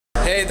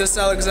Hey, this is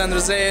Alexander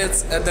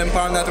Zayets at the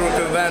Empower Network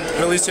event,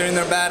 Release Your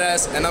Inner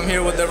Badass, and I'm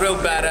here with the real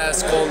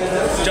badass called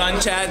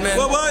John Chatman,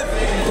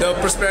 the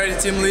Prosperity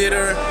Team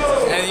leader,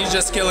 and he's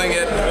just killing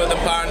it with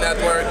Empower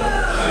Network.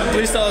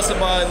 Please tell us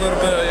about a little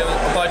bit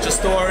about your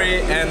story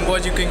and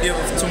what you can give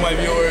to my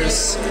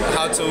viewers,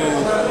 how to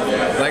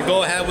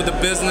go ahead with the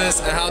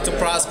business and how to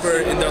prosper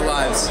in their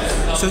lives.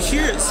 So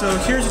here's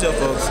the deal,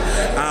 folks.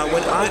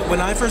 When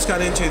I first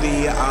got into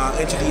the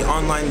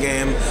online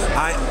game,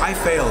 I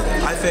failed.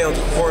 I failed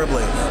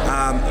horribly.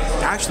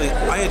 Actually,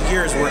 I had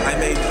years where I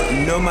made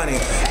no money,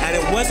 and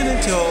it wasn't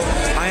until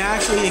I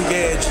actually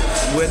engaged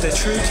with a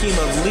true team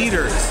of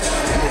leaders,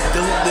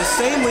 the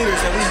same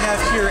leaders that we have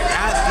here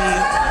at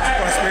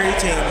the Prosperity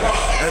Team,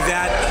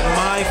 that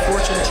my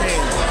fortune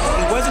changed.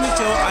 It wasn't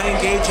until I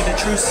engaged in a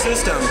true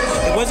system,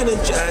 it wasn't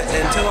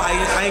until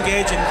I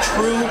engaged in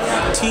true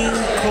team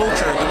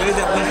culture, the way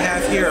that we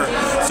have here.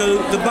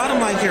 So the bottom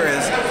line here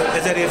is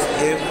that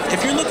if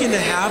you're looking to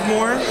have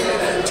more,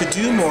 to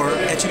do more,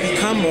 and to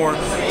become more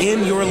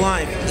in your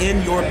life,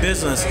 in your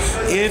business,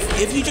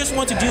 if you just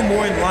want to do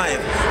more in life,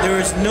 there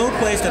is no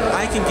place that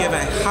I can give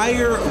a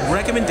higher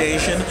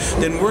recommendation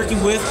than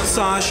working with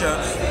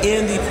Sasha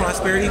in the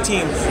Prosperity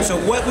Team. So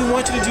what we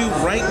want you to do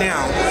right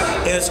now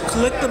is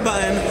click the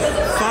button,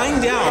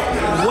 find out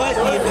what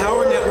the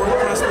Empower Network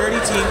Prosperity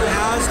Team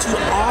has to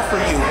offer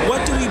you.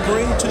 What do we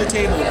bring to the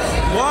table?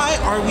 Why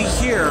are we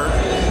here?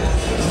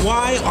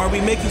 Why are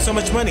we making so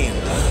much money?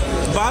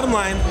 Bottom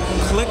line,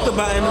 click the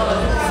button,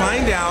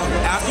 find out.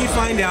 After you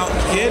find out,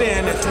 get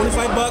in at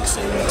 25 bucks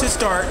to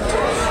start,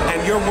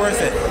 and you're worth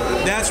it.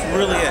 That's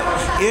really it.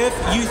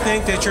 If you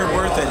think that you're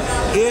worth it,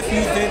 if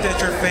you think that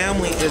your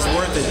family is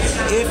worth it,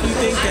 if you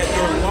think that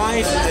your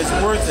life is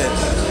worth it,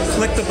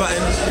 click the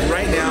button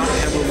right now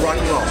and we'll rock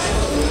and roll.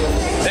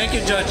 Thank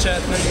you, John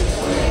Chatman.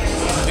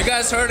 You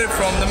guys heard it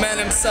from the man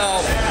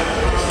himself.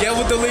 Get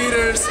with the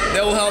leaders,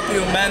 they will help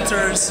you,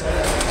 mentors,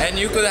 and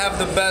you could have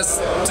the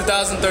best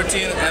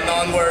 2013 and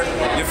onward.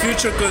 Your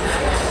future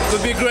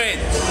could be great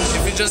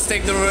if you just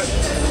take the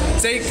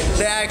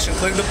action.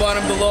 Click the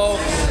button below,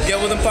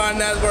 get with Empower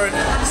Network,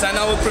 sign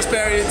up with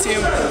Prosperity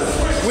Team.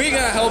 We're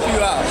gonna help you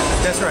out.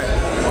 That's right.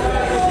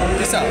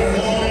 Peace out.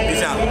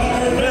 Peace out.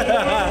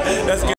 That's good.